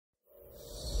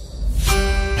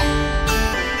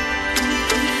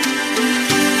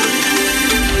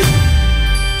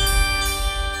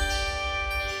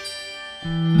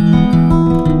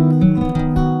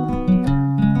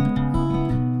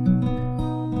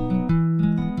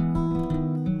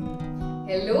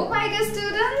Hello my dear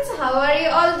students, how are you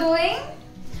all doing?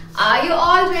 Are you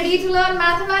all ready to learn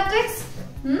mathematics?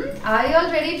 Are you all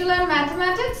ready to learn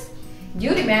mathematics? Do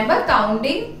you remember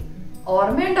counting?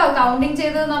 ഓർമ്മയുണ്ടോ counting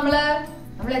ചെയ്തത് നമ്മൾ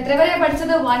എത്ര വരെ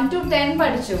പഠിച്ചത് 1 to 10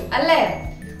 പഠിച്ചു അല്ലേ?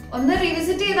 ഒന്ന്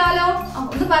റിവിസിറ്റ് ചെയ്താലോ?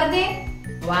 ഒന്ന് പറഞ്ഞേ.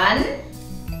 1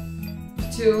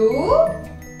 2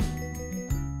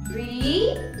 3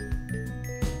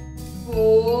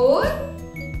 4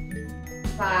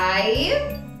 5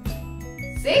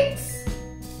 6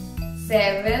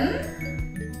 7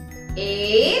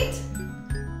 8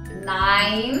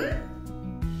 9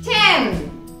 10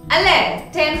 അല്ലേ?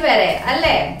 10 വരെ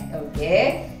അല്ലേ? ഓക്കേ.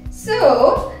 സോ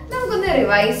നമുക്കൊന്ന്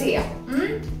റിവൈസ് ചെയ്യാം.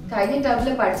 കഴിഞ്ഞ ടേമിൽ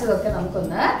പഠിച്ചതൊക്കെ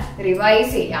നമുക്കൊന്ന്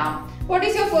റിവൈസ് ചെയ്യാം. What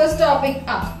is your first topic?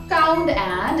 Count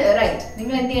and write.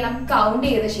 നിങ്ങൾ എന്ത് ചെയ്യണം? കൗണ്ട്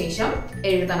ചെയ്ത ശേഷം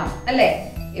എഴുതണം അല്ലേ?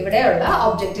 ഇവിടെയുള്ള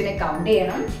ഒബ്ജക്റ്റിനെ കൗണ്ട്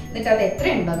ചെയ്യണം, എന്നിട്ട് അത് എത്ര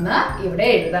ഉണ്ടെന്ന് ഇവിടെ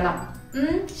എഴുതണം.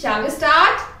 Shall we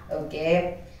start? Okay.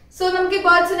 So നമുക്ക് ഈ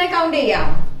ബേർഡ്സിനെ കൗണ്ട് ചെയ്യാം.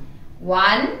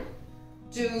 1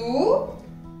 2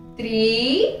 3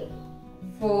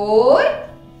 4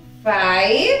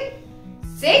 5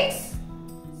 6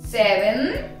 7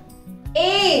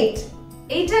 8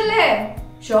 8 അല്ലേ?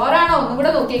 ഷുവർ ആണോ? ഒന്നും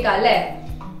കൂടെ നോക്കിയേക്കാം അല്ലേ?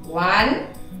 1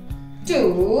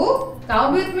 2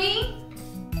 count with me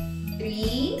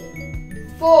 3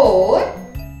 4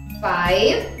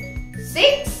 5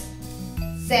 6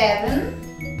 7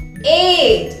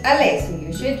 8 അല്ലേ? So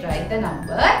you should write the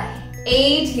number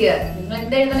 8 here. നിങ്ങൾ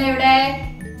എന്ത് എഴുതണം? ഇവിടെ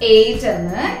 8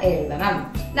 എന്ന് എഴുതണം.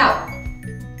 Now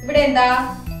ഇവിടെ എന്താ?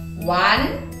 1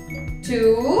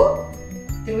 2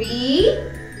 3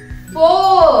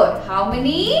 4. How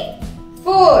many?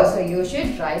 4. So you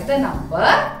should write the number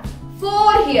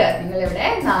 4 here. നിങ്ങൾ ഇവിടെ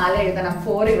 4 എഴുതണം,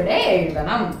 4 ഇവിടെ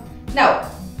എഴുതണം. Now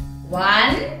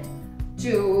 1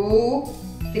 2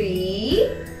 3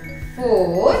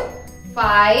 4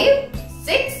 5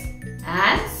 6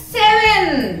 and 7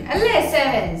 അല്ലേ?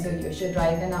 7. So you should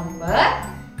write the number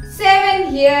 7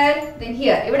 here. Then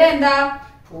here ഇവിടെ എന്താ?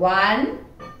 1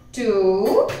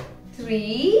 2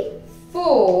 3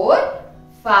 4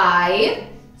 5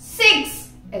 6.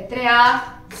 എത്രയാ?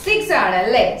 6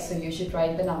 ആണല്ലേ? So you should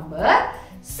write the number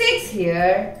 6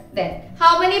 here. Then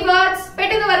how many birds?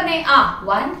 പെട്ടെന്ന് പറഞ്ഞേ.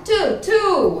 1 2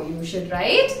 2. You should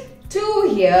write 2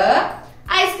 here.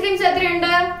 Ice creams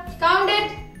എത്രയുണ്ട്? Count it.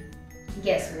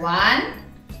 Yes, 1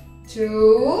 2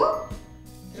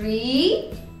 3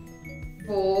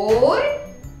 4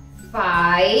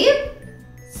 5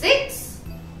 6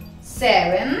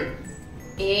 7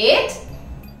 8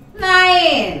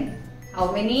 9. How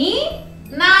many?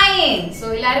 9. So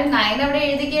എല്ലാരും 9 അവിടെ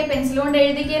എഴുതിക്കേ, pencil കൊണ്ട്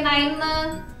എഴുതിക്കേ 9 ന്ന്.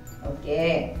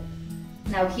 Okay.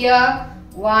 Now here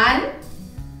 1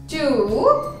 2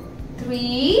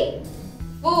 3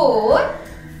 4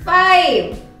 5.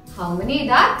 How many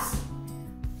ducks?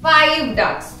 5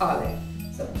 ducks. Alright.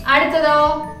 So അടുത്തതോ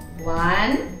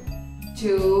 1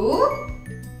 2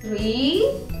 3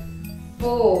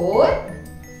 4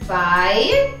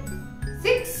 5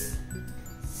 6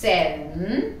 7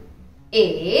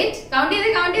 8. Count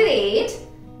it 8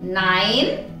 9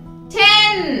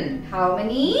 10. How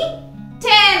many?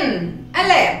 10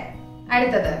 അല്ലേ?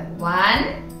 അടുത്തത് 1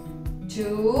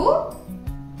 2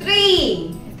 3.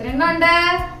 എത്ര എണ്ണമുണ്ട്?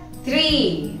 3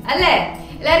 അല്ലേ?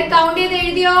 എല്ലാരും കൗണ്ട് ചെയ്ത്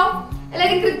എഴുതിയോ?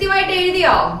 എല്ലാരും കൃത്യമായിട്ട്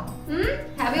എഴുതിയോ?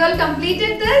 Have you all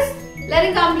completed this?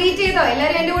 എല്ലാരും കംപ്ലീറ്റ് ചെയ്തോ?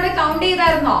 എല്ലാരും എന്റെ കൂടെ കൗണ്ട്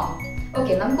ചെയ്തായിരുന്നോ?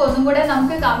 ഓക്കെ, നമുക്ക് ഒന്നും കൂടെ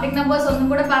നമുക്ക് കൗണ്ടിങ് നമ്പേഴ്സ് ഒന്നും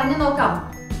കൂടെ പറഞ്ഞു നോക്കാം.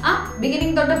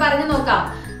 ബിഗിനിങ് തൊട്ട് പറഞ്ഞു നോക്കാം.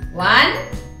 1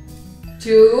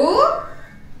 2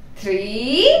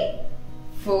 3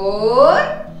 4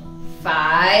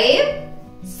 5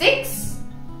 6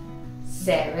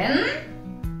 7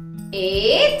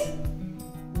 8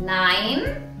 9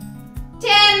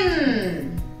 10.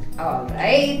 All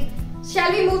right.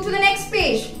 Shall we move to the next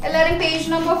page? എല്ലാരും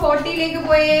പേജ് നമ്പർ 40 ലേക്ക്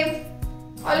പോയേ.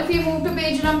 All of you move to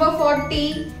page number 40.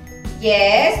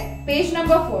 Yes, page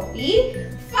number 40.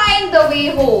 Find the way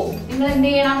home. നിങ്ങൾ എന്ത്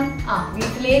ചെയ്യണം?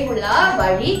 വീട്ടിലേക്കുള്ള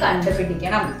വഴി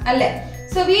കണ്ടുപിടിക്കണം അല്ലേ?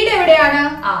 സോ വീട് എവിടെയാണ്?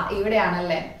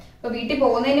 ഇവിടെയാണല്ലേ? അപ്പൊ വീട്ടിൽ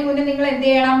പോകുന്നതിന് മുന്നേ നിങ്ങൾ എന്ത്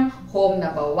ചെയ്യണം? Home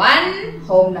number 1,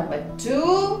 home number 2,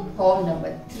 home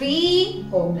number 3,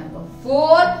 home number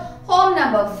 4, home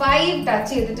number 5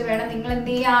 touch ചെയ്തിട്ട് വേണം നിങ്ങൾ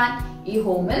എന്ത് ചെയ്യാൻ? ഈ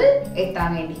ഹോമിൽ എത്താൻ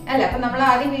വേണ്ടി അല്ലെ? അപ്പൊ നമ്മൾ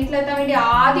ആദ്യം വീട്ടിലെത്താൻ വേണ്ടി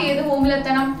ആദ്യം ഏത് ഹോമിൽ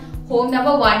എത്തണം? ഹോം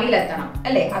നമ്പർ 1 എത്തണം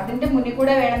അല്ലെ? അതിന്റെ മുന്നിൽ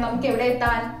കൂടെ വേണം നമുക്ക് എവിടെ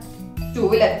എത്താൻ? 2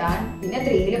 എത്താൻ, പിന്നെ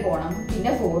 3 പോണം,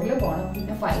 പിന്നെ 4 പോണം,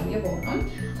 പിന്നെ 5 പോണം.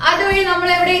 അതുവഴി നമ്മൾ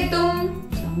എവിടെ എത്തും?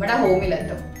 നമ്മുടെ ഹോമിൽ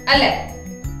എത്തും അല്ലെ?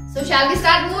 So shall we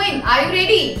start moving? Are you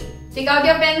ready? Take out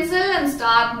your pencil and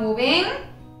start moving.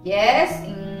 Yes,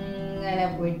 ഇങ്ങനെ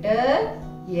പോയിട്ട്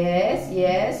yes,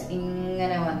 yes,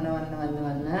 ഇങ്ങനെ വന്ന് വന്ന് വന്ന്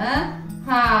വന്ന്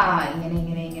ഇങ്ങനെ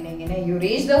ഇങ്ങനെ you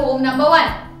reached the home number 1.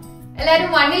 എല്ലാരും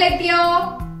 1 എത്തിയോ?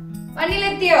 1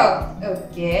 എത്തിയോ?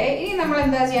 Okay. ഇനി നമ്മൾ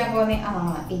എന്താ ചെയ്യാൻ പോകുന്നേ?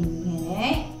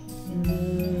 ഇങ്ങനെ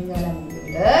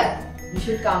you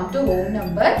should come to home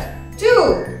number 2.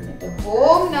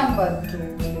 Home number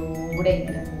 2 ലൂടെ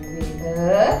ഇങ്ങനെ move ചെയ്ത്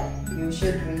you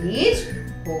should reach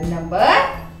home number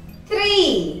 3.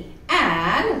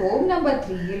 And home number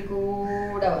 3 ൽ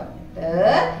കൂടെ വന്നിട്ട്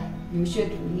you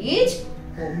should reach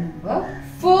home number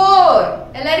 4.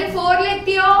 എല്ലാരും 4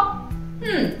 എത്തിയോ?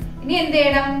 ഇനി എന്ത്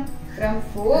ചെയ്യണം? From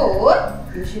 4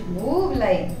 you should move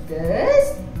like this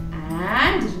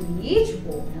and reach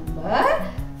home number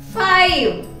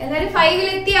 5. എല്ലാരും 5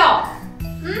 എത്തിയോ?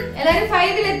 എല്ലാരും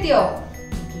 5 എത്തിയോ?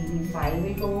 ഇനി 5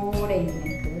 ൽ കൂടെ ഇങ്ങനെ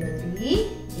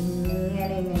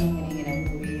കേറി ഇങ്ങനെ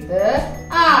move ചെയ്ത്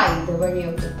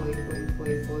ഇതുവഴിയൊക്കെ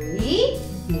പോയി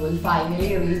you will finally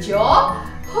reach your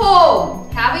home.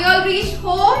 Have you all reached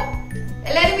home?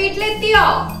 എല്ലാരും വീട്ടിലെത്തിയോ?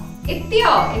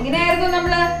 എങ്ങനെയായിരുന്നു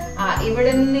നമ്മള്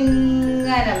ഇവിടെ നിന്ന്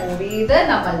ഇങ്ങനെ മൂവ് ചെയ്ത്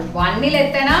നമ്മൾ 1 ൽ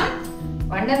എത്തണം.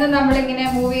 1 ൽ നമ്മൾ ഇങ്ങനെ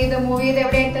മൂവ് ചെയ്ത്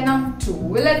എവിടെ എത്തണം?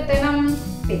 2 ൽ എത്തണം.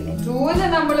 പിന്നെ 2 ൽ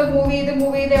നമ്മൾ മൂവ്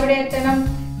ചെയ്ത് എവിടെ എത്തണം?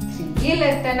 3 ൽ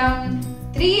എത്തണം.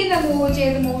 3 ൽ മൂവ്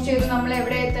ചെയ്ത് നമ്മൾ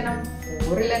എവിടെ എത്തണം?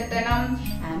 4 ൽ എത്തണം.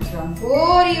 And from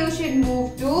 4 you should move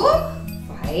to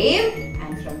 5.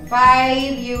 And from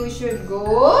 5 you should go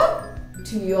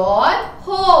to your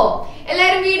home.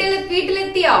 എല്ലാരും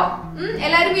വീട്ടിലെത്തിയോ?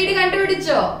 എല്ലാരും വീട്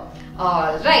കണ്ടുപിടിച്ചോ?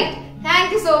 All right. Thank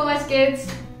you so much, kids.